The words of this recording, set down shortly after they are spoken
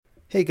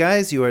Hey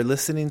guys, you are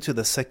listening to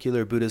the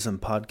Secular Buddhism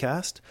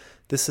Podcast.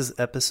 This is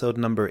episode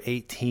number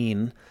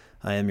 18.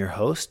 I am your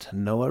host,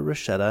 Noah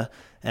Rasheta,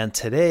 and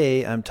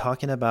today I'm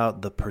talking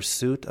about the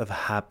pursuit of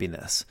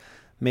happiness.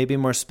 Maybe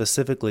more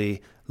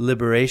specifically,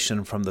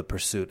 liberation from the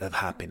pursuit of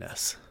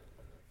happiness.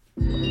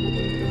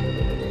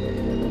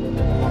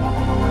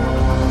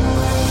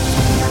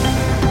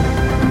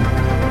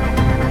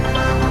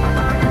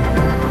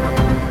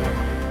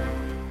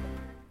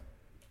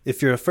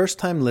 If you're a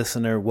first-time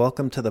listener,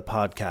 welcome to the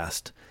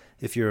podcast.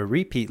 If you're a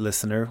repeat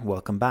listener,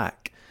 welcome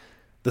back.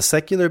 The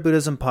Secular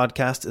Buddhism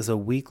Podcast is a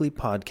weekly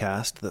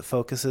podcast that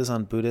focuses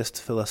on Buddhist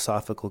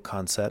philosophical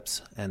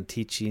concepts and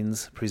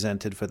teachings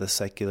presented for the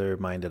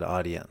secular-minded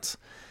audience.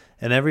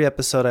 In every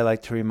episode, I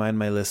like to remind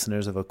my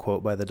listeners of a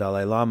quote by the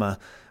Dalai Lama,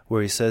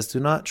 where he says, "Do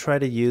not try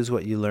to use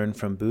what you learn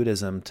from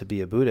Buddhism to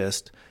be a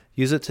Buddhist.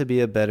 Use it to be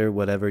a better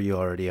whatever you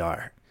already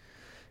are."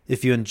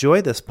 If you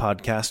enjoy this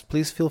podcast,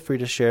 please feel free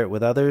to share it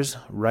with others,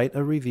 write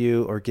a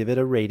review, or give it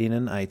a rating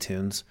in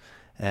iTunes.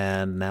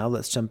 And now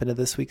let's jump into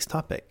this week's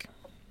topic.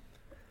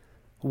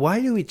 Why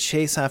do we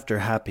chase after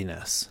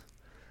happiness?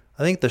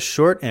 I think the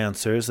short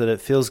answer is that it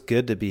feels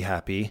good to be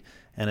happy,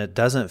 and it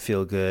doesn't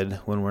feel good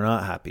when we're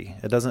not happy.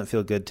 It doesn't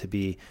feel good to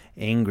be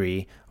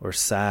angry or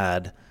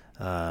sad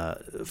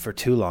for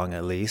too long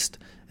at least.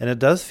 And it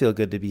does feel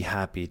good to be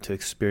happy, to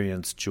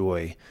experience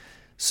joy.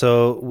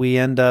 So we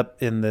end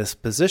up in this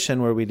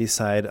position where we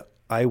decide,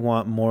 I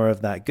want more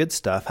of that good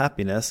stuff,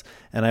 happiness,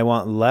 and I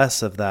want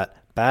less of that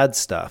bad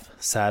stuff,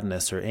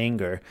 sadness or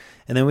anger.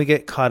 And then we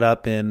get caught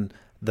up in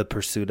the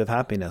pursuit of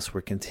happiness.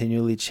 We're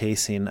continually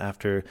chasing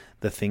after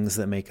the things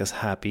that make us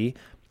happy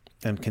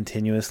and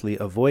continuously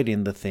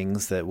avoiding the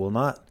things that will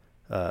not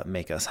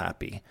make us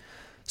happy.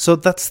 So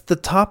that's the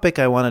topic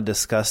I want to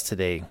discuss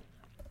today.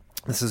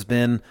 This has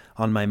been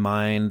on my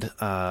mind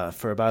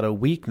for about a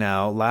week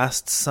now.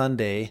 Last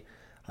Sunday,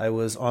 I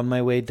was on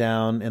my way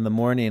down in the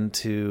morning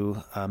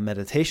to a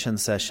meditation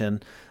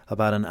session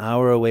about an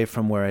hour away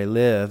from where I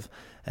live.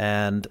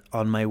 And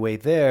on my way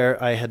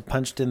there, I had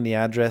punched in the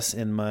address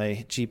in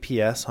my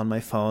GPS on my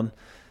phone,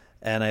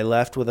 and I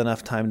left with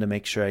enough time to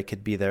make sure I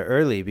could be there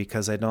early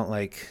because I don't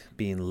like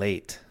being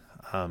late.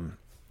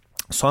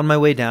 So on my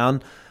way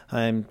down,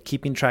 I'm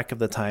keeping track of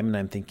the time, and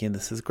I'm thinking,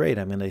 this is great.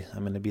 I'm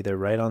gonna be there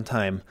right on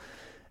time.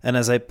 And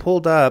as I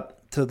pulled up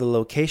to the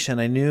location,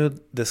 I knew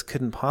this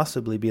couldn't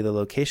possibly be the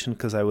location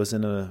because I was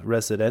in a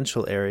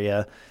residential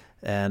area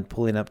and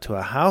pulling up to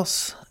a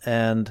house.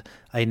 And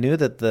I knew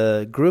that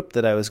the group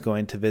that I was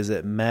going to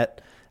visit met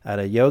at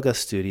a yoga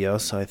studio.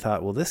 So I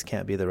thought, well, this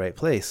can't be the right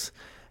place.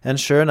 And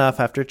sure enough,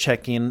 after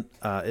checking,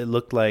 it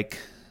looked like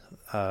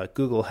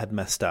Google had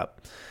messed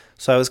up.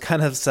 So I was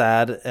kind of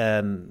sad,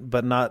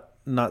 but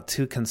not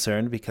too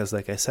concerned because,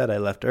 like I said, I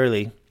left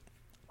early.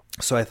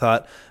 So I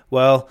thought,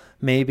 well,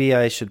 maybe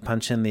I should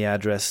punch in the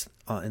address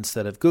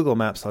instead of Google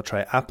Maps. I'll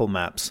try Apple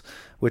Maps,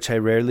 which I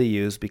rarely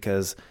use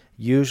because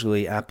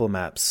usually Apple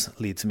Maps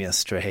leads me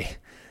astray.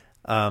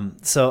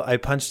 So I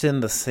punched in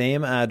the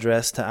same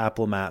address to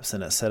Apple Maps,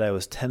 and it said I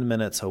was 10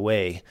 minutes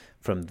away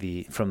from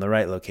the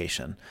right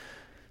location.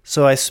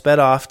 So I sped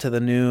off to the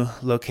new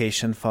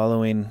location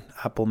following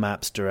Apple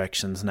Maps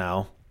directions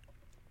now.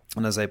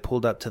 And as I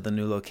pulled up to the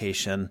new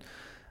location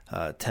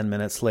 10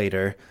 minutes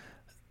later,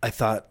 I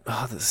thought,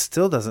 this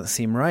still doesn't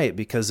seem right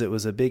because it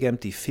was a big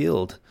empty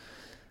field.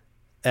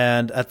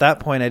 And at that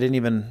point, I didn't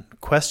even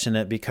question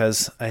it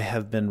because I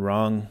have been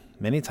wrong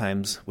many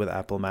times with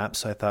Apple Maps.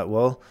 So I thought,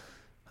 well,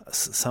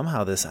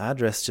 somehow this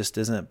address just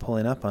isn't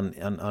pulling up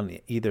on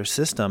either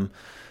system.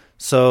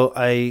 So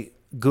I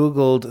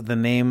Googled the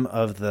name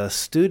of the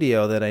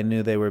studio that I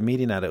knew they were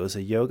meeting at. It was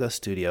a yoga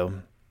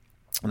studio.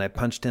 And I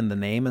punched in the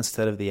name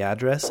instead of the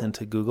address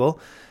into Google.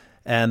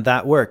 And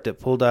that worked. It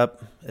pulled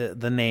up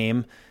the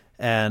name.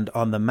 And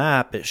on the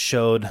map, it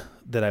showed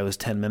that I was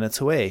 10 minutes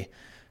away.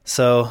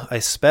 So I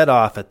sped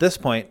off at this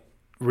point,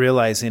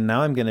 realizing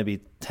now I'm going to be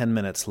 10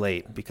 minutes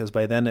late because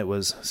by then it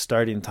was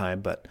starting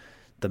time, but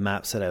the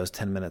map said I was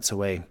 10 minutes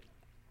away.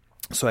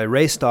 So I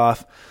raced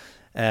off,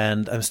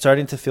 and I'm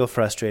starting to feel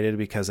frustrated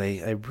because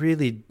I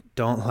really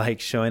don't like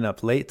showing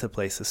up late to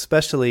places,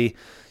 especially,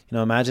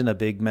 imagine a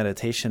big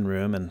meditation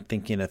room and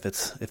thinking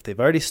if they've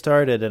already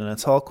started and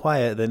it's all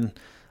quiet, then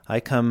I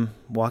come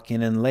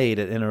walking in late,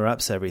 it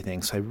interrupts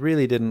everything. So I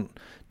really didn't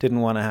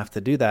want to have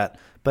to do that.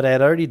 But I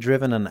had already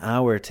driven an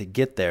hour to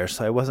get there,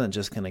 so I wasn't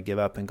just going to give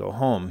up and go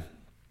home.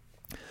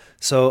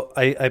 So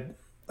I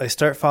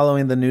start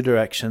following the new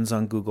directions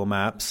on Google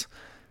Maps.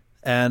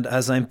 And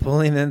as I'm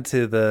pulling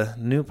into the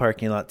new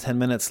parking lot 10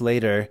 minutes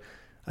later,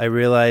 I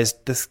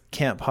realized this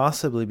can't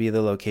possibly be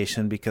the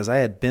location because I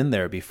had been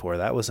there before.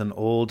 That was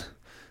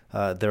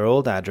their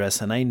old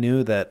address, and I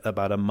knew that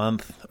about a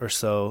month or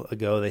so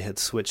ago they had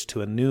switched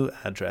to a new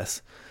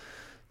address.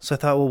 So I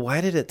thought, well,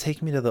 why did it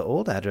take me to the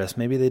old address?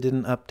 Maybe they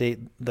didn't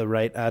update the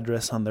right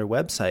address on their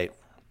website.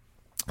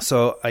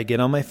 So I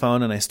get on my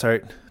phone and I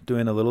start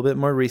doing a little bit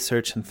more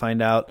research and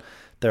find out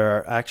there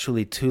are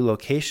actually 2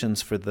 locations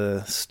for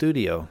the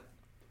studio,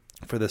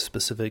 for the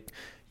specific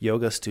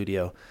yoga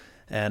studio.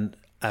 And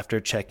after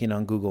checking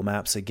on Google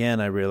Maps again,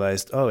 I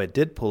realized, oh, it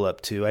did pull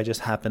up 2. I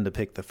just happened to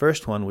pick the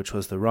first one, which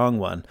was the wrong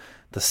one.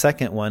 The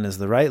second one is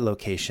the right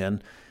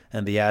location,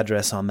 and the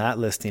address on that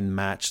listing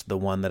matched the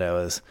one that I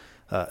was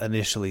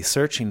initially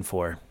searching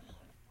for.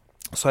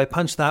 So I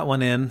punched that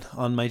one in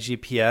on my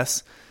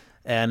GPS,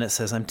 and it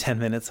says I'm 10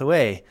 minutes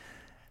away.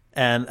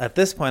 And at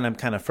this point, I'm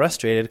kind of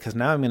frustrated because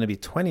now I'm going to be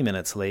 20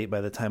 minutes late by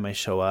the time I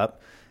show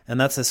up, and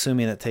that's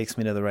assuming it takes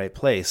me to the right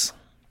place.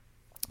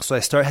 So I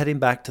start heading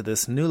back to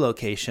this new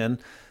location,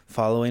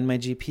 following my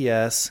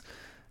GPS,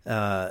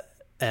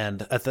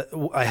 and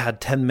I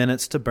had 10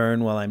 minutes to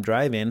burn while I'm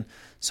driving.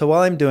 So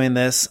while I'm doing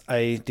this,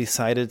 I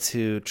decided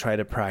to try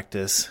to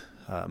practice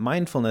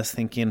mindfulness,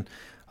 thinking,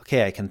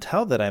 okay, I can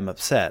tell that I'm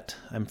upset.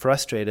 I'm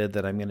frustrated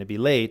that I'm going to be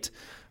late.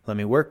 Let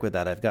me work with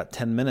that. I've got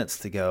 10 minutes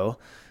to go.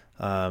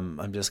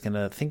 I'm just going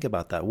to think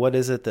about that. What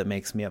is it that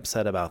makes me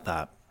upset about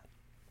that?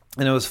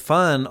 And it was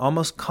fun,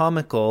 almost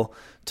comical,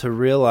 to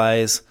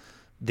realize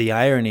the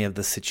irony of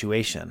the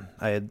situation.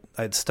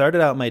 I'd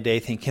started out my day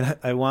thinking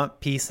I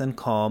want peace and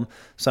calm,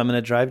 so I'm going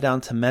to drive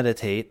down to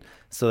meditate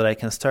so that I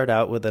can start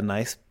out with a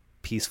nice,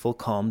 peaceful,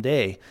 calm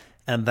day.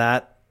 And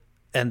that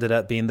ended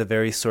up being the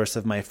very source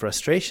of my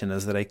frustration,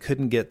 is that I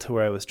couldn't get to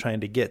where I was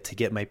trying to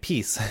get my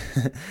peace.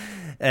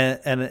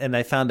 and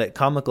I found it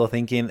comical,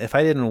 thinking if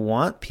I didn't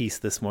want peace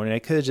this morning, I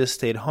could have just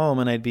stayed home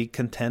and I'd be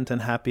content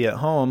and happy at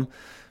home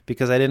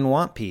because I didn't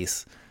want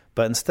peace.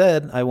 But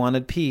instead, I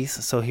wanted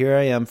peace, so here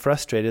I am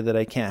frustrated that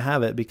I can't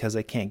have it because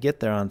I can't get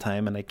there on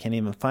time and I can't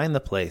even find the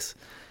place.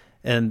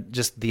 And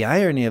just the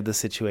irony of the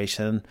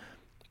situation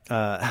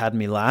had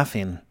me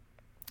laughing.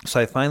 So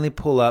I finally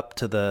pull up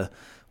to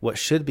what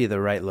should be the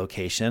right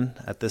location.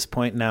 At this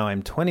point now,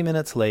 I'm 20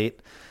 minutes late,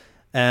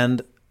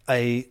 and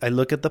I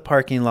look at the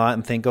parking lot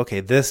and think,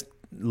 okay, this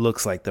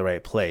looks like the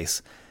right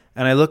place.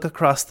 And I look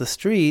across the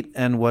street,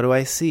 and what do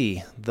I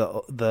see?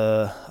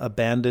 The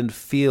abandoned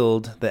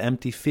field, the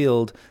empty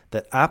field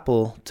that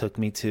Apple took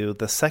me to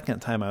the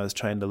second time I was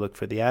trying to look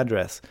for the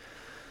address.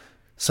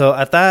 So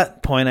at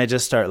that point, I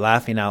just start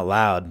laughing out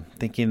loud,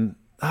 thinking,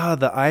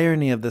 the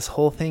irony of this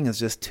whole thing is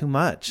just too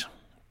much.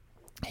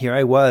 Here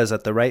I was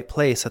at the right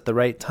place at the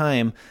right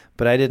time,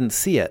 but I didn't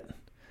see it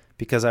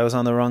because I was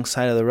on the wrong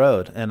side of the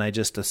road, and I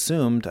just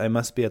assumed I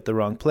must be at the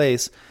wrong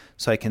place.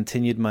 So I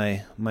continued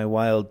my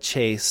wild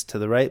chase to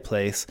the right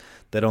place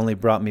that only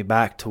brought me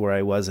back to where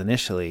I was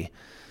initially.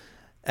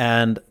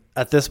 And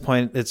at this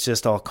point, it's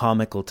just all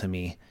comical to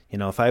me. You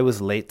know, if I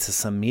was late to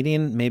some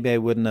meeting, maybe I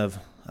wouldn't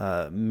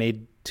have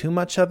made too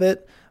much of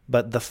it.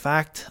 But the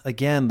fact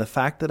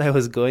that I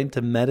was going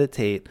to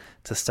meditate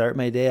to start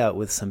my day out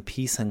with some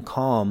peace and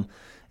calm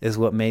is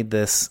what made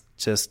this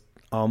just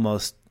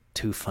almost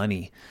too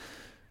funny.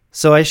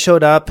 So I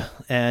showed up,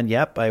 and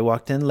I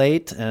walked in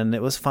late, and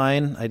it was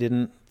fine. I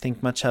didn't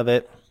think much of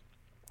it,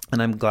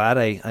 and I'm glad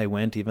I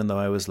went even though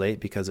I was late,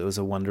 because it was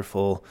a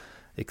wonderful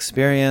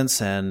experience,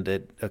 and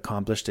it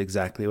accomplished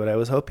exactly what I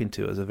was hoping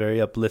to. It was a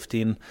very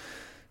uplifting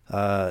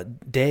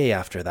day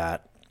after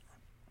that.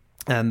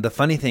 And the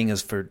funny thing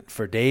is,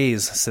 for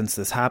days since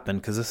this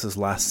happened, because this is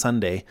last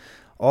Sunday,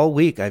 all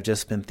week I've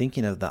just been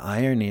thinking of the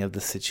irony of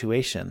the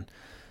situation.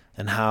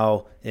 And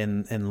how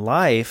in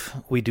life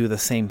we do the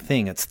same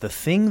thing. It's the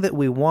thing that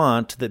we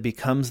want that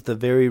becomes the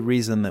very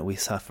reason that we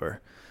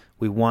suffer.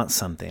 We want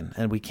something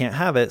and we can't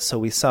have it, so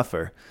we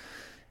suffer.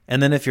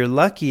 And then if you're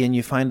lucky and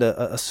you find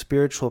a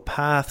spiritual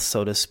path,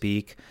 so to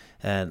speak,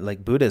 and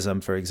like Buddhism,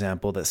 for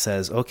example, that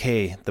says,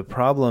 okay, the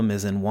problem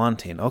is in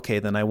wanting. Okay,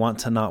 then I want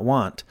to not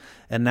want.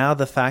 And now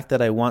the fact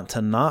that I want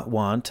to not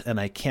want and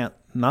I can't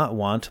not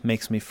want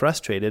makes me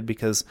frustrated,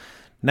 because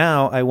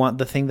now I want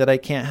the thing that I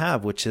can't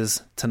have, which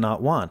is to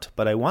not want,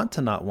 but I want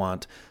to not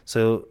want.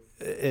 So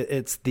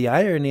it's the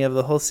irony of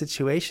the whole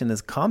situation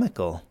is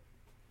comical.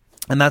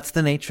 And that's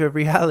the nature of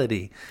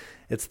reality.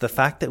 It's the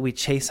fact that we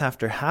chase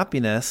after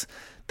happiness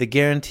that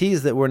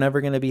guarantees that we're never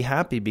going to be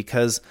happy,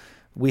 because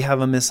we have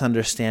a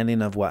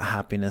misunderstanding of what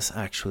happiness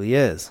actually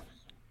is.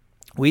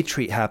 We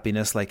treat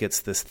happiness like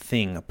it's this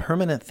thing, a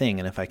permanent thing.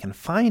 And if I can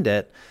find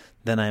it,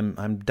 then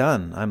I'm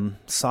done. I'm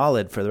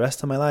solid for the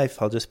rest of my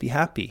life. I'll just be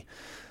happy.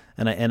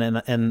 And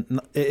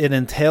it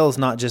entails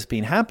not just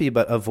being happy,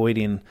 but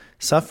avoiding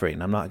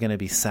suffering. I'm not going to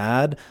be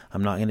sad.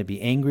 I'm not going to be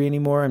angry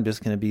anymore. I'm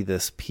just going to be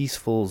this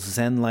peaceful,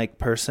 Zen-like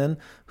person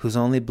who's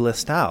only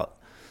blissed out.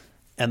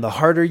 And the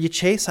harder you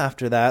chase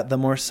after that, the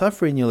more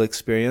suffering you'll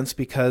experience,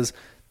 because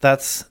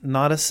that's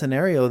not a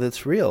scenario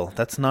that's real.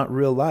 That's not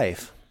real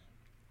life.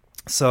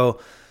 So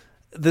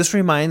this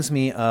reminds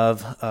me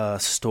of a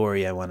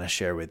story I want to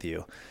share with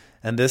you.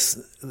 And this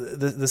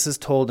is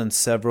told in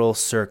several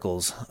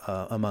circles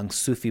among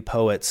Sufi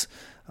poets.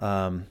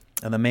 And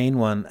the main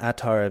one,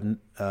 Attar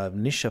of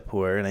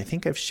Nishapur, and I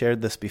think I've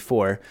shared this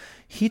before,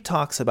 he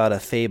talks about a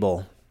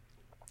fable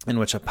in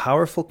which a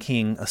powerful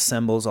king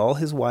assembles all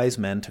his wise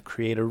men to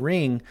create a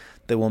ring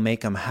that will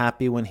make him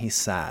happy when he's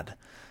sad.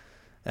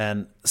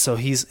 And so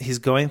he's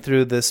going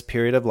through this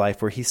period of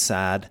life where he's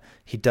sad.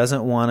 He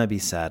doesn't want to be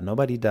sad.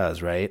 Nobody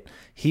does, right?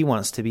 He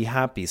wants to be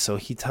happy. So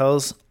he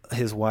tells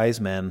his wise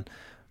men,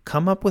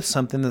 come up with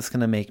something that's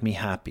going to make me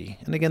happy.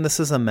 And again, this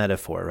is a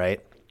metaphor, right?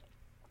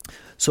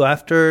 So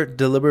after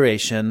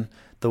deliberation,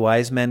 the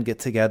wise men get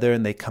together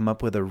and they come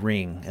up with a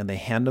ring, and they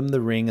hand him the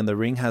ring, and the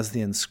ring has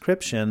the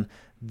inscription,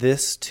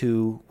 "This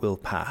too will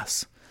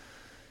pass."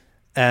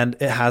 And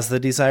it has the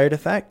desired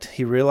effect.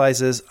 He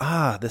realizes,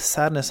 the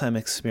sadness I'm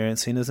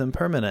experiencing is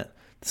impermanent.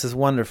 This is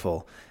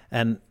wonderful.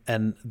 And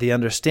the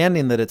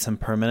understanding that it's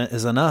impermanent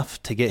is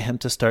enough to get him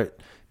to start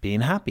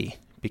being happy,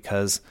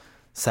 because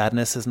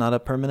sadness is not a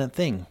permanent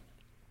thing.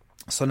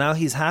 So now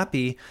he's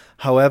happy.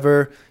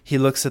 However, he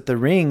looks at the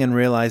ring and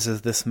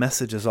realizes this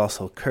message is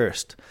also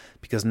cursed,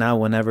 because now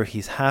whenever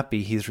he's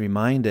happy, he's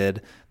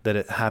reminded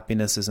that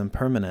happiness is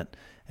impermanent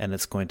and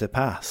it's going to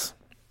pass.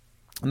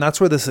 And that's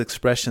where this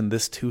expression,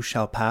 "this too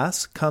shall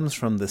pass," comes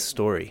from this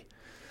story.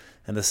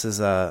 And this is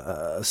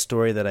a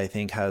story that I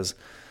think has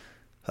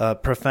a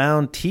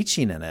profound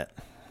teaching in it.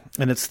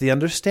 And it's the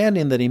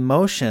understanding that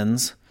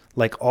emotions,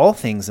 like all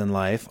things in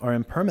life, are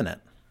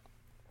impermanent.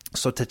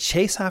 So to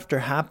chase after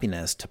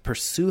happiness, to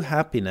pursue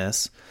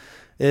happiness,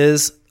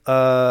 is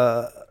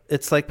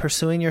it's like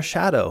pursuing your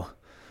shadow.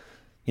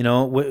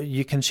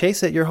 You can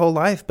chase it your whole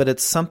life, but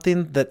it's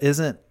something that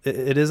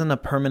isn't a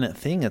permanent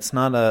thing. It's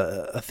not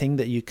a thing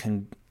that you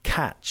can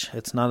catch.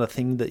 It's not a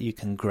thing that you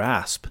can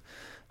grasp.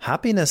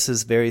 Happiness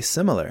is very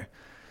similar.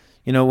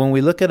 When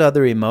we look at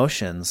other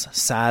emotions,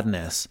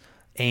 sadness,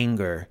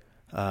 anger,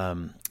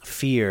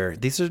 fear,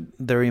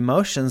 they're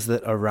emotions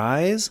that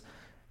arise,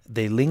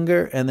 they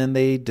linger, and then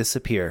they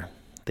disappear.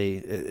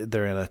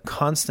 They're in a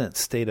constant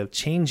state of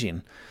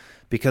changing,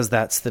 because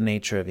that's the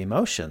nature of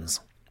emotions.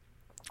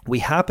 We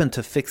happen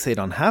to fixate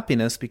on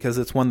happiness because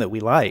it's one that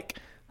we like.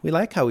 We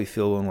like how we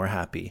feel when we're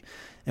happy.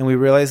 And we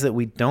realize that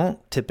we don't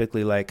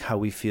typically like how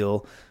we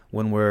feel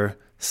when we're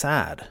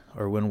sad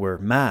or when we're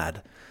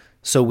mad.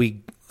 So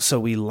we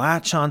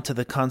latch onto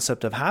the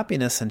concept of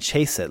happiness and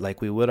chase it like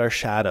we would our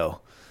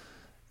shadow.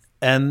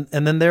 And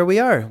then there we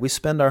are. We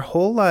spend our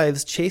whole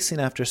lives chasing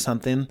after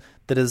something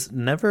that is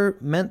never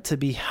meant to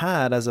be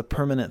had as a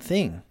permanent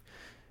thing.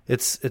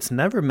 It's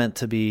never meant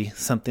to be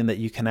something that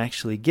you can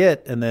actually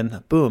get, and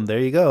then boom, there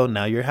you go.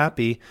 Now you're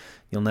happy.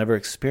 You'll never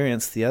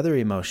experience the other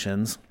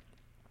emotions.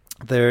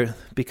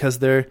 Because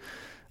they're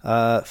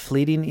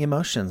fleeting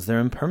emotions. They're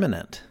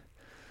impermanent.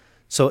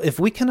 So if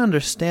we can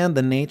understand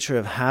the nature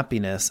of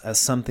happiness as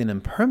something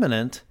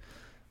impermanent,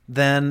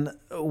 then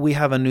we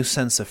have a new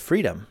sense of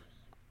freedom.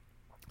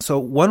 So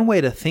one way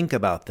to think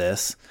about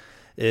this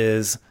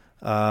is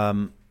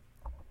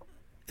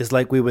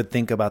like we would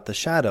think about the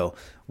shadow.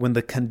 When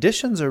the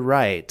conditions are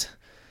right,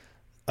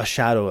 a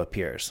shadow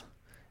appears.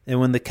 And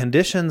when the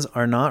conditions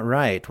are not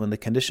right, when the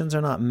conditions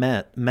are not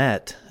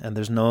met, and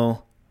there's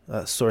no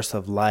source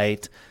of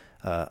light,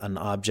 an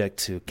object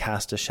to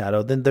cast a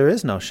shadow, then there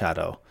is no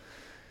shadow.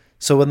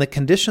 So when the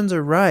conditions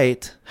are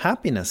right,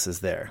 happiness is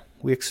there.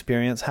 We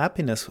experience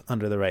happiness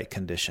under the right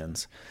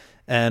conditions.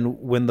 And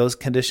when those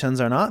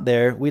conditions are not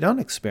there, we don't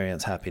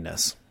experience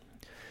happiness.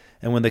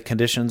 And when the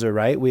conditions are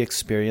right, we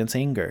experience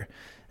anger.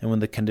 And when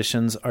the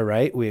conditions are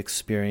right, we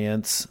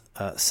experience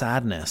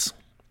sadness.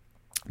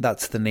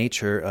 That's the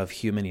nature of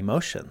human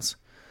emotions.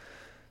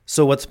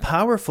 So what's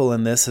powerful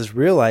in this is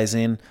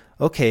realizing,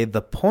 okay,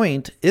 the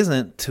point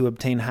isn't to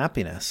obtain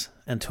happiness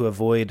and to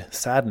avoid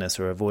sadness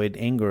or avoid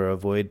anger or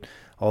avoid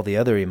all the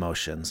other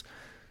emotions.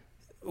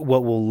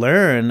 What we'll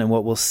learn and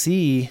what we'll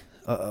see,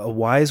 a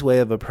wise way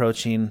of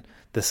approaching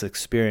this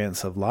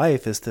experience of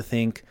life is to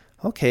think,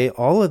 okay,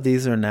 all of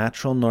these are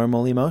natural,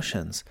 normal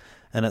emotions.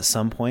 And at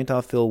some point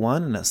I'll feel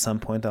one, and at some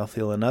point I'll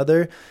feel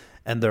another,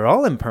 and they're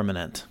all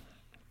impermanent.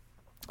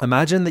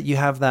 Imagine that you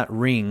have that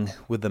ring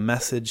with the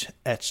message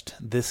etched,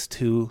 this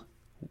too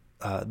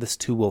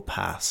will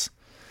pass.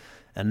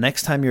 And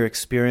next time you're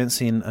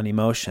experiencing an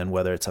emotion,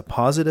 whether it's a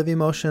positive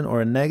emotion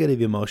or a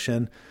negative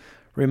emotion,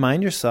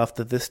 remind yourself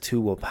that this too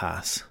will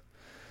pass.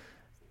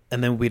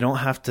 And then we don't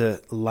have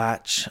to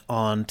latch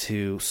on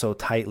to so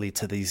tightly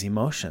to these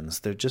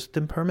emotions. They're just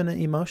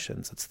impermanent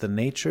emotions. It's the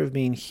nature of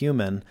being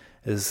human,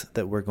 is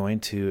that we're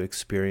going to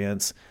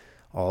experience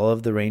all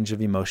of the range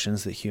of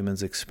emotions that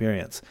humans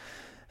experience.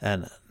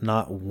 And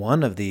not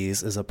one of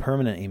these is a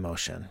permanent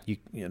emotion.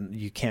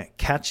 You can't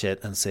catch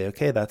it and say,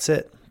 okay, that's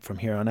it. From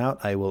here on out,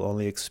 I will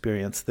only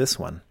experience this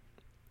one.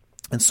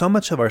 And so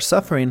much of our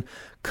suffering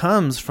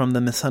comes from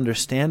the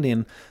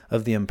misunderstanding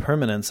of the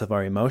impermanence of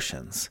our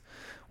emotions.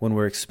 When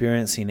we're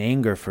experiencing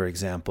anger, for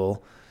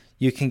example,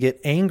 you can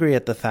get angry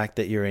at the fact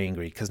that you're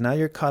angry, because now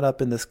you're caught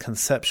up in this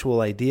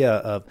conceptual idea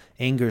of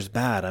anger's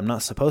bad. I'm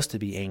not supposed to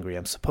be angry.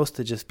 I'm supposed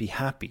to just be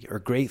happy or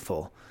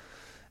grateful.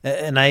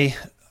 And I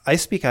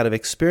speak out of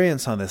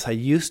experience on this. I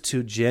used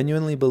to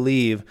genuinely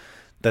believe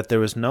that there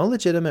was no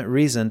legitimate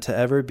reason to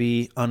ever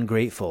be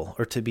ungrateful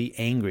or to be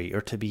angry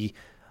or to be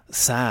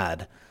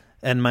sad.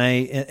 And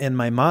in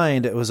my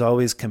mind, it was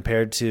always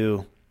compared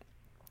to,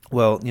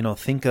 well,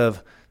 think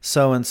of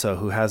so-and-so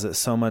who has it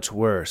so much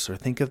worse, or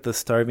think of the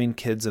starving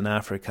kids in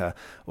Africa,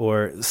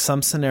 or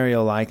some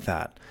scenario like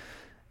that.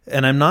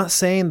 And I'm not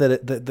saying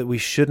that we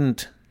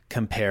shouldn't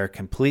compare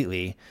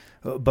completely,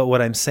 But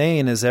what I'm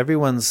saying is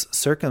everyone's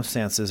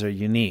circumstances are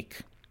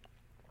unique.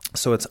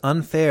 So it's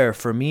unfair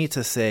for me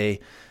to say,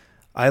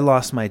 I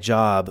lost my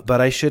job, but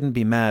I shouldn't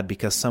be mad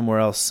because somewhere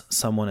else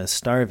someone is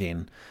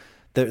starving.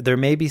 There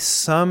may be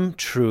some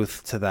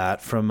truth to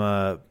that from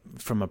a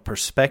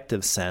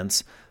perspective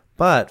sense,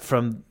 but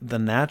from the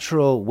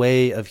natural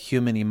way of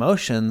human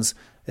emotions,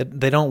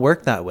 they don't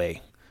work that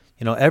way.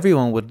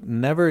 Everyone would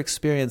never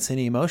experience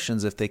any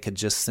emotions if they could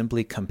just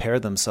simply compare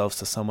themselves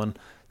to someone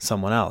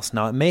else.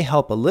 Now, it may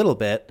help a little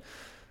bit,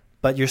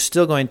 but you're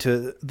still going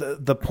to,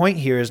 the point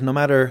here is no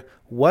matter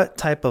what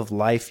type of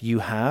life you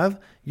have,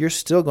 you're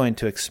still going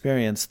to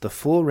experience the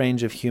full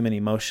range of human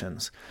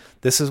emotions.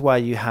 This is why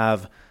you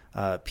have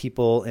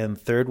people in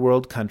third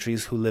world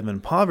countries who live in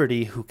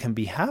poverty who can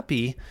be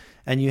happy,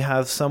 and you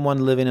have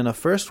someone living in a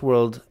first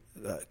world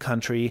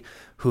country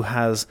who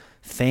has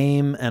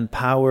fame and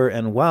power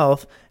and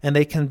wealth, and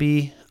they can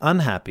be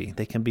unhappy.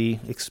 They can be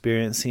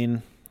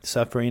experiencing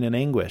suffering and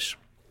anguish,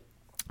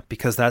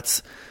 because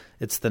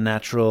it's the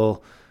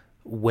natural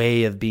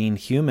way of being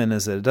human,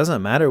 is that it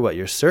doesn't matter what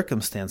your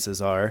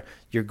circumstances are,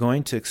 you're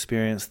going to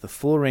experience the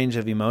full range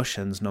of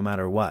emotions no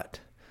matter what.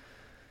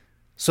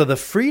 So the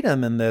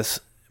freedom in this,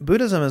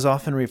 Buddhism is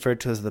often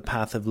referred to as the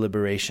path of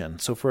liberation.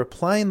 So if we're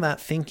applying that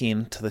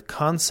thinking to the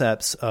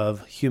concepts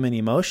of human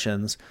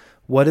emotions,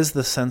 what is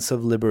the sense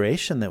of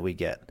liberation that we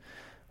get?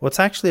 Well, it's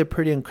actually a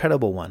pretty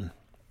incredible one.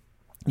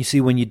 You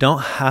see, when you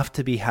don't have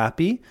to be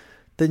happy,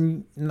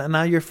 then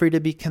now you're free to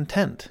be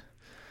content.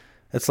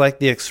 It's like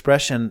the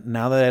expression,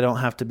 now that I don't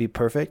have to be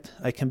perfect,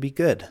 I can be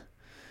good.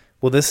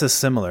 Well, this is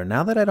similar.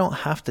 Now that I don't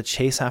have to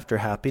chase after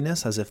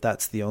happiness as if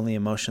that's the only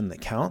emotion that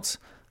counts,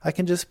 I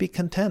can just be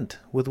content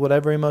with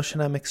whatever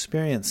emotion I'm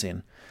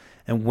experiencing.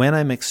 And when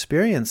I'm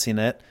experiencing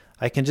it,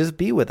 I can just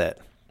be with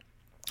it.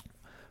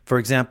 For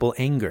example,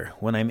 anger.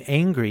 When I'm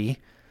angry,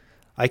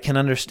 I can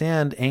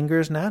understand anger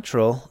is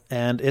natural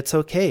and it's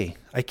okay.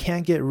 I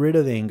can't get rid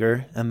of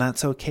anger, and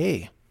that's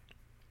okay.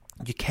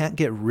 You can't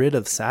get rid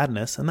of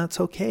sadness, and that's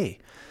okay.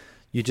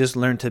 You just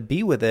learn to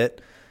be with it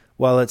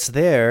while it's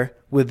there,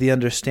 with the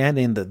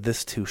understanding that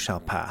this too shall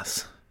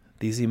pass.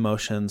 These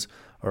emotions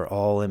are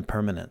all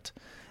impermanent.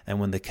 And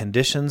when the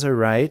conditions are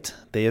right,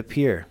 they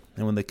appear.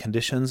 And when the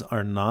conditions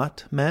are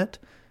not met,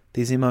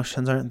 these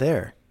emotions aren't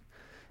there.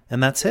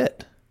 And that's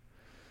it.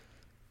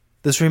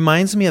 This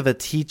reminds me of a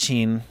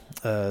teaching,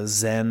 a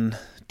Zen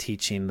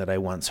teaching that I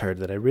once heard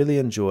that I really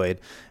enjoyed.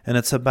 And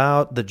it's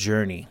about the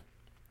journey.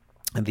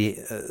 And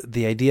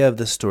the idea of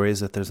this story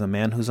is that there's a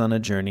man who's on a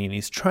journey and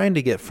he's trying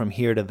to get from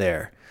here to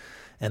there.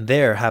 And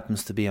there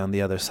happens to be on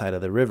the other side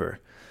of the river.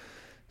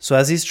 So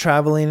as he's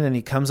traveling and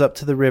he comes up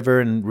to the river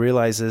and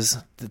realizes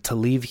that to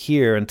leave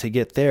here and to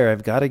get there,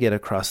 I've got to get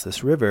across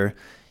this river,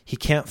 he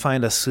can't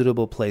find a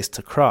suitable place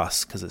to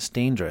cross because it's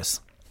dangerous.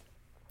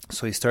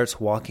 So he starts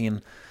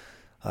walking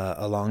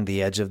along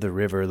the edge of the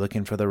river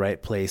looking for the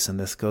right place. And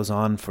this goes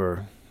on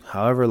for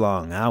however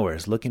long,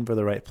 hours, looking for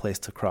the right place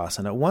to cross.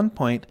 And at one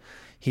point,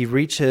 he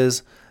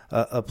reaches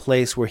a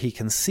place where he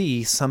can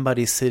see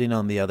somebody sitting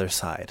on the other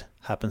side.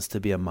 Happens to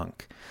be a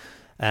monk.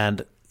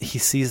 And he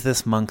sees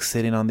this monk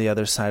sitting on the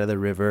other side of the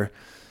river,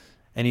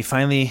 and he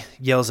finally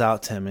yells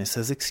out to him. And he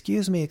says,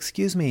 "Excuse me,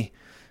 excuse me."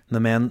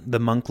 And the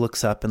monk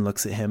looks up and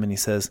looks at him, and he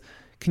says,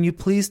 "Can you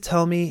please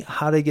tell me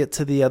how to get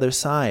to the other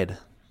side?"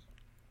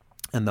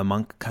 And the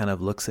monk kind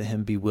of looks at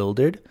him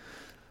bewildered,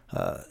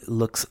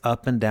 looks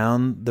up and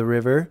down the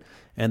river,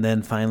 and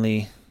then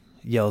finally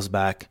yells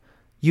back,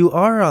 "You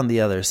are on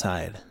the other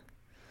side."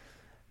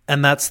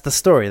 And that's the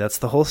story. That's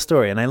the whole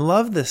story. And I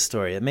love this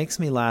story. It makes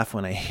me laugh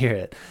when I hear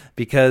it,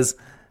 because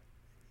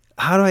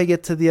how do I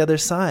get to the other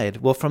side?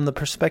 Well, from the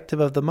perspective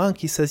of the monk,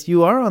 he says,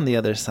 you are on the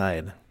other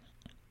side.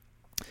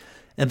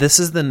 And this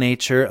is the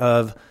nature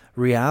of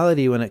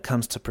reality when it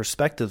comes to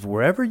perspective.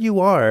 Wherever you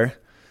are,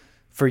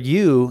 for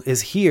you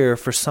is here,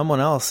 for someone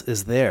else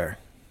is there.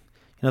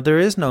 There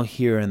is no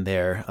here and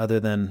there other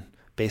than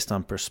based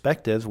on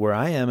perspectives. Where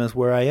I am is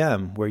where I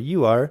am. Where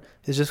you are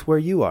is just where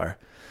you are.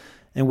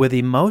 And with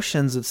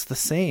emotions, it's the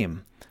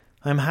same.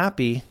 I'm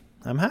happy,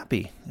 I'm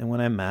happy. And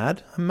when I'm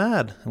mad, I'm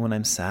mad. And when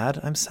I'm sad,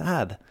 I'm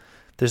sad.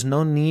 There's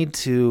no need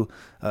to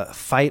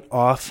fight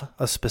off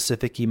a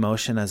specific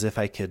emotion as if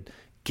I could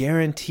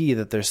guarantee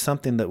that there's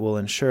something that will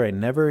ensure I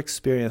never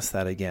experience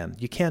that again.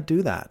 You can't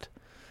do that.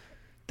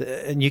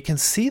 And you can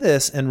see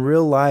this in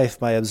real life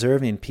by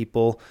observing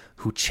people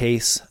who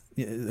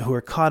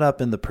are caught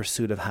up in the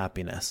pursuit of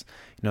happiness.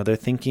 They're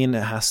thinking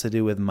it has to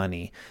do with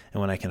money.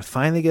 And when I can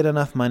finally get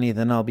enough money,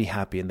 then I'll be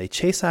happy. And they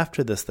chase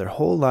after this their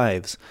whole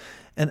lives.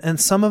 And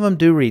some of them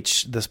do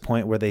reach this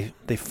point where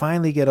they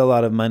finally get a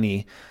lot of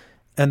money.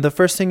 And the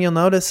first thing you'll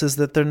notice is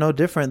that they're no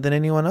different than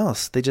anyone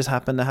else. They just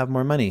happen to have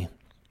more money.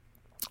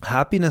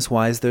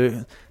 Happiness-wise,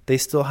 they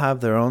still have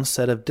their own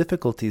set of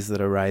difficulties that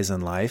arise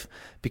in life,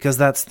 because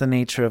that's the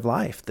nature of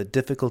life, that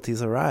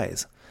difficulties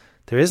arise.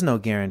 There is no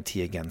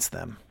guarantee against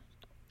them.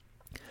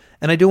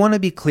 And I do want to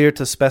be clear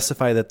to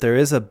specify that there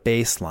is a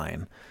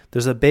baseline.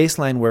 There's a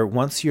baseline where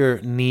once your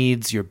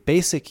needs, your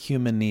basic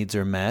human needs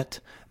are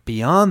met,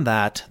 beyond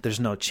that, there's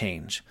no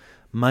change.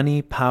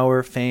 money,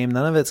 power, fame,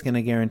 none of it's going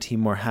to guarantee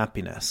more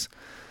happiness.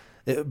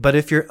 But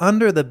if you're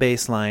under the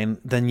baseline,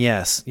 then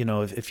yes,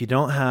 if you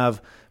don't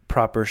have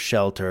proper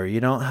shelter,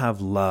 you don't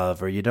have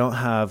love, or you don't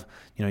have,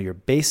 your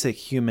basic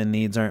human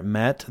needs aren't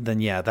met,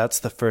 then yeah, that's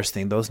the first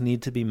thing. Those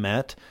need to be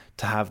met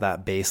to have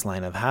that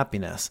baseline of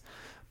happiness.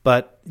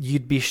 But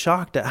you'd be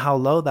shocked at how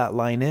low that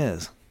line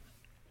is.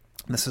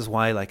 This is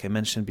why, like I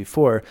mentioned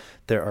before,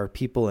 there are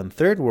people in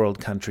third world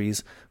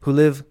countries who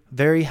live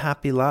very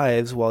happy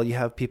lives, while you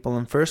have people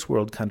in first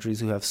world countries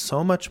who have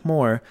so much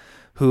more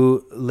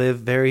who live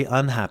very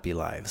unhappy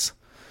lives.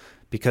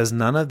 Because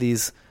none of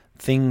these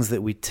things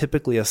that we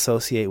typically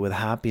associate with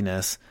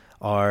happiness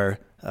are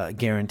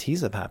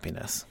guarantees of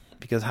happiness.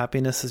 Because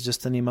happiness is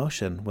just an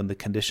emotion. When the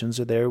conditions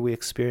are there, we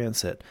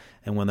experience it.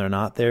 And when they're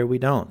not there, we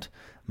don't.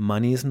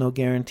 Money is no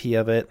guarantee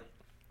of it.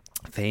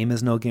 Fame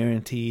is no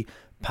guarantee.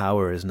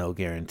 Power is no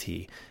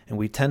guarantee. And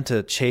we tend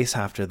to chase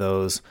after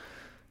those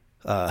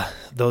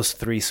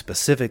three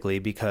specifically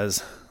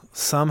because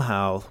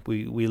somehow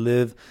we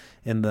live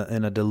in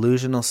a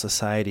delusional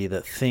society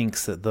that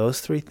thinks that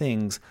those three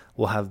things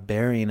will have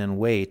bearing and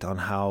weight on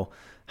how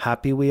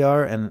happy we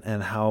are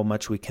and how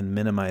much we can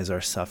minimize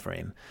our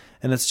suffering.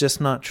 And it's just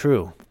not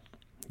true.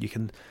 You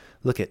can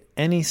look at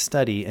any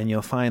study and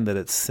you'll find that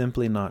it's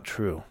simply not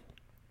true.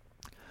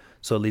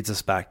 So it leads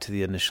us back to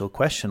the initial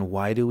question,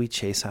 why do we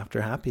chase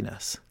after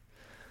happiness?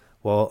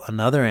 Well,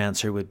 another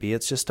answer would be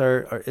it's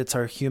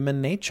our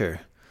human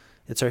nature.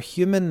 It's our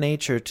human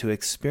nature to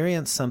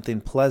experience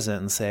something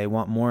pleasant and say, I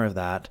want more of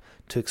that,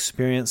 to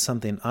experience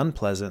something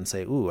unpleasant and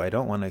say, ooh, I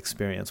don't want to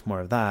experience more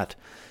of that.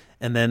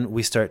 And then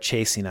we start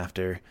chasing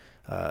after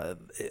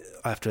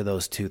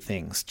those two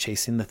things,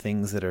 chasing the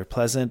things that are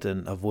pleasant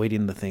and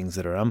avoiding the things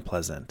that are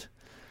unpleasant.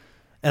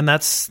 And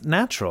that's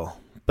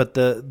natural. But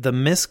the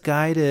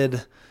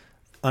misguided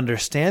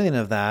understanding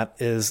of that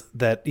is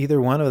that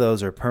either one of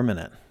those are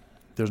permanent.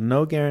 There's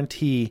no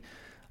guarantee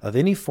of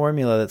any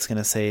formula that's going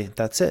to say,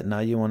 that's it,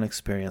 now you won't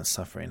experience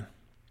suffering.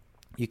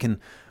 You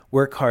can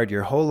work hard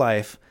your whole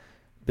life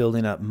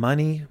building up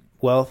money,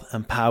 wealth,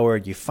 and power.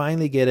 You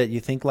finally get it, you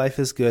think life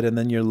is good, and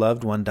then your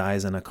loved one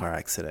dies in a car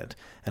accident,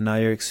 and now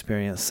you're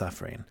experiencing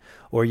suffering.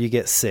 Or you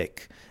get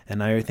sick, and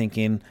now you're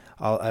thinking,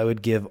 I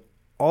would give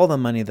all the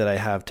money that I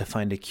have to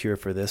find a cure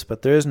for this,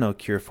 but there is no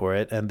cure for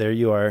it, and there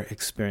you are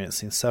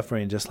experiencing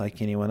suffering just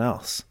like anyone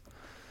else.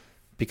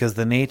 Because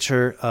the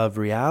nature of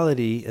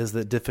reality is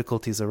that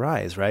difficulties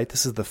arise, right?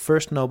 This is the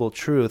first noble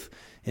truth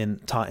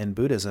taught in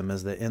Buddhism,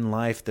 is that in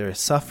life there is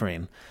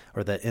suffering,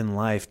 or that in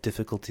life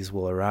difficulties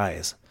will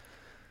arise.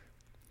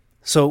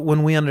 So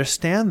when we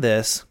understand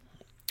this,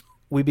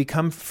 we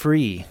become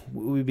free.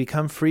 We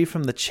become free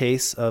from the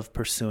chase of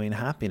pursuing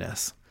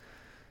happiness.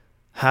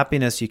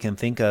 Happiness, you can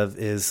think of,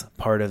 is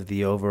part of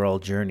the overall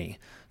journey.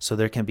 So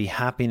there can be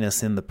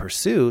happiness in the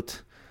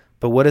pursuit,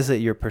 but what is it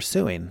you're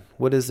pursuing?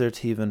 What is there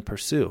to even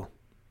pursue?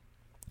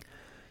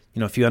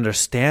 If you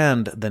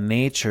understand the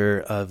nature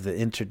of the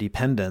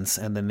interdependence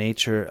and the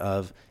nature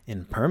of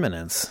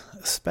impermanence,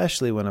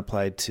 especially when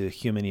applied to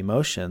human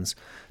emotions,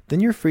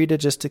 then you're free to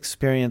just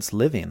experience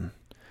living.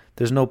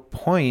 There's no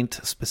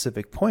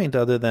specific point,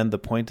 other than the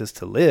point is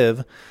to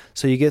live.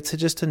 So you get to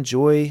just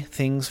enjoy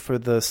things for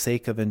the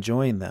sake of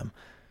enjoying them.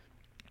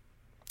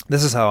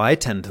 This is how I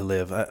tend to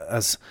live.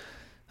 As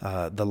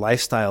the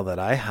lifestyle that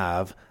I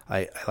have,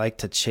 I like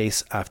to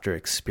chase after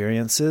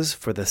experiences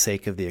for the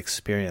sake of the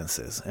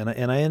experiences. And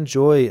I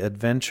enjoy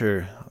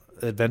adventurous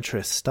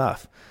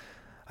stuff.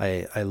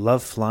 I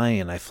love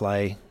flying. I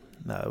fly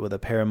with a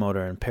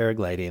paramotor and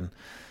paragliding.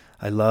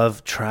 I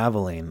love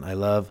traveling. I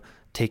love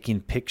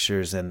taking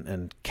pictures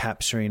and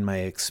capturing my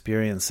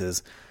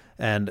experiences.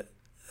 And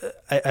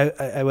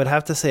I would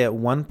have to say at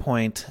one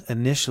point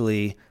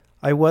initially,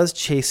 I was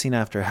chasing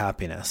after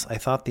happiness. I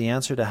thought the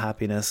answer to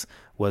happiness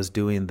was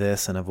doing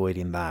this and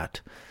avoiding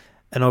that.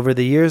 And over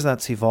the years,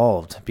 that's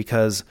evolved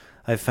because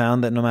I've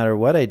found that no matter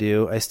what I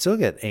do, I still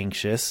get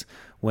anxious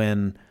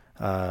when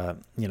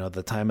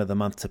the time of the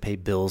month to pay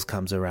bills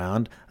comes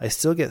around. I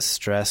still get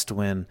stressed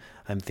when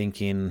I'm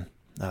thinking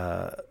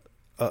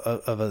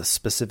of a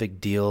specific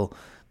deal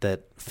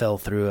that fell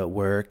through at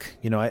work.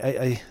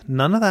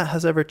 None of that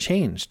has ever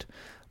changed.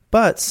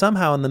 But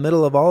somehow in the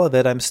middle of all of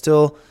it, I'm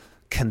still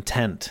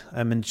content.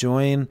 I'm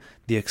enjoying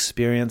the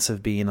experience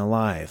of being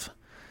alive.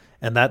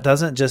 And that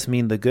doesn't just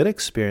mean the good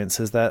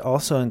experiences, that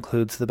also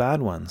includes the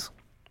bad ones,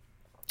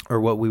 or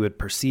what we would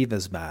perceive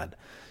as bad.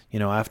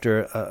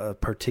 After a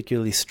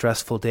particularly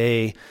stressful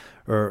day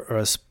or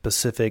a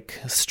specific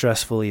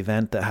stressful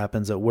event that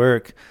happens at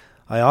work,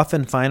 I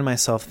often find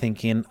myself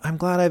thinking, I'm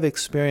glad I've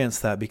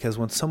experienced that, because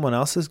when someone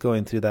else is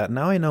going through that,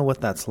 now I know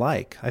what that's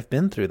like. I've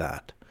been through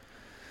that.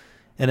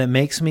 And it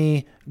makes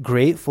me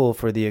grateful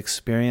for the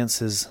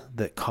experiences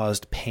that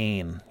caused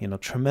pain,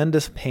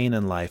 tremendous pain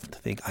in life, to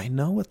think, I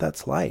know what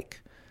that's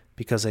like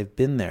because I've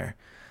been there.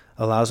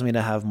 Allows me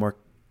to have more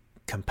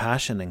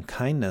compassion and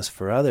kindness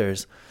for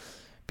others,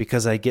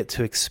 because I get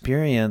to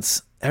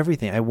experience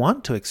everything. I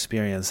want to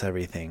experience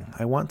everything.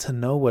 I want to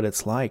know what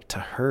it's like to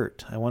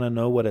hurt. I want to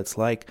know what it's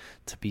like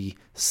to be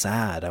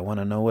sad. I want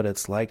to know what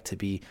it's like to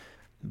be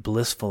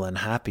blissful and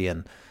happy.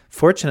 And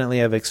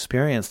fortunately, I've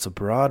experienced a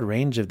broad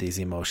range of these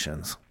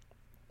emotions.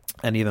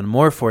 And even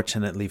more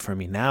fortunately for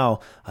me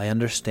now, I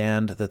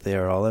understand that they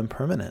are all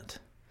impermanent.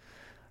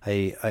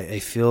 I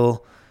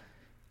feel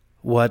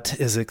what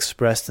is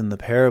expressed in the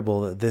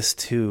parable, that this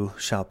too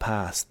shall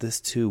pass, this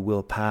too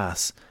will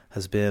pass,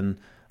 has been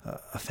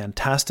a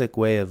fantastic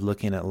way of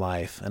looking at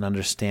life and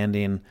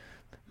understanding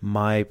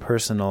my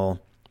personal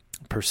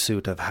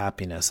pursuit of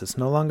happiness. It's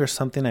no longer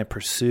something I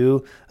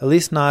pursue, at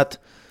least not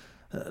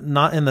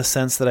in the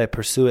sense that I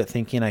pursue it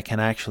thinking I can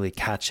actually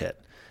catch it.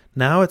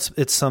 Now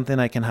it's something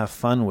I can have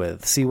fun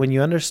with. See, when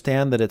you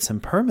understand that it's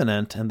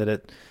impermanent and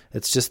that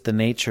it's just the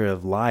nature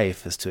of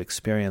life is to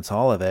experience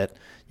all of it,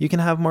 you can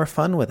have more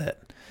fun with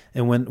it.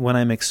 And when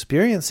I'm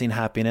experiencing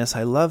happiness,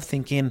 I love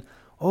thinking,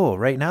 oh,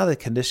 right now the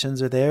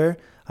conditions are there.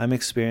 I'm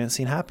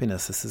experiencing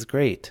happiness. This is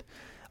great.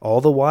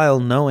 All the while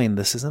knowing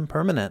this is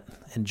impermanent.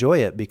 Enjoy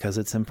it because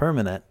it's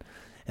impermanent.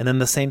 And then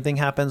the same thing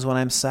happens when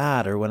I'm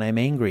sad or when I'm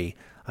angry.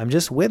 I'm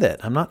just with it.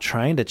 I'm not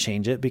trying to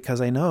change it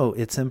because I know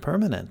it's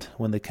impermanent.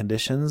 When the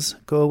conditions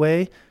go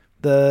away,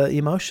 the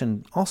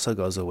emotion also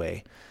goes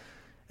away.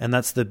 And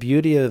that's the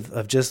beauty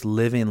of just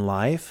living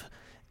life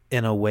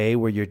in a way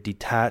where you're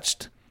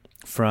detached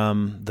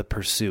from the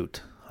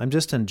pursuit. I'm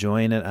just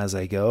enjoying it as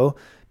I go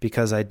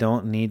because I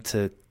don't need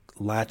to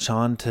latch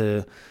on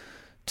to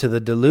the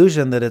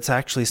delusion that it's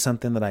actually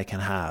something that I can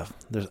have.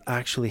 There's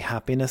actually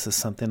happiness is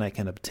something I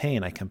can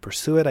obtain. I can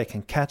pursue it. I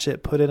can catch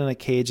it, put it in a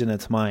cage, and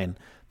it's mine.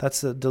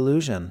 That's a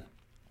delusion.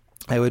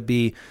 I would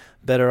be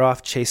better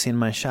off chasing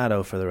my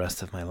shadow for the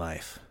rest of my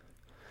life.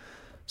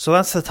 So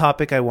that's the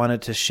topic I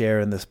wanted to share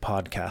in this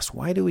podcast.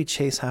 Why do we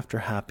chase after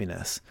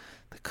happiness?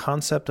 The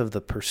concept of the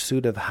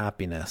pursuit of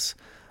happiness.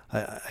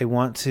 I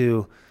want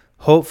to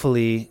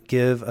hopefully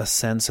give a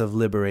sense of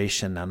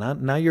liberation.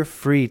 Now you're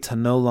free to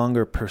no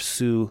longer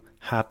pursue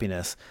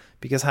happiness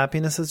because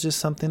happiness is just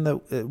something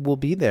that will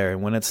be there.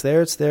 And when it's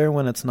there, it's there.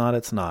 When it's not,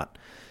 it's not.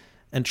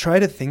 And try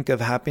to think of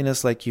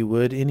happiness like you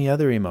would any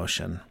other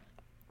emotion.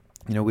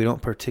 We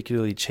don't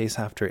particularly chase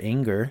after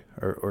anger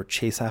or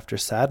chase after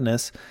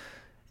sadness.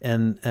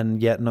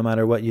 And yet, no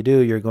matter what you do,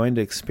 you're going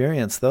to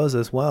experience those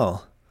as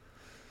well.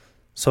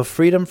 So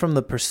freedom from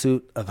the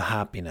pursuit of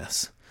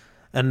happiness.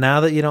 And now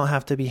that you don't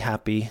have to be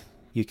happy,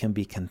 you can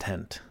be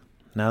content.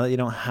 Now that you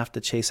don't have to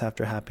chase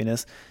after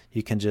happiness,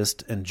 you can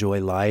just enjoy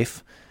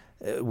life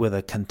with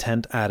a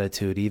content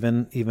attitude,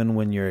 even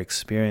when you're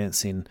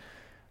experiencing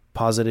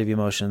positive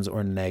emotions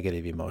or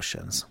negative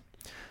emotions.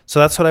 So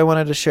that's what I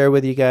wanted to share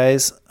with you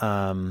guys.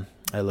 I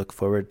look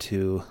forward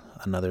to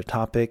another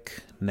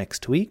topic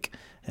next week,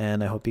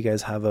 and I hope you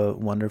guys have a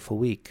wonderful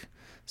week.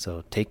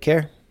 So take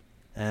care,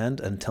 and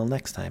until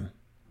next time.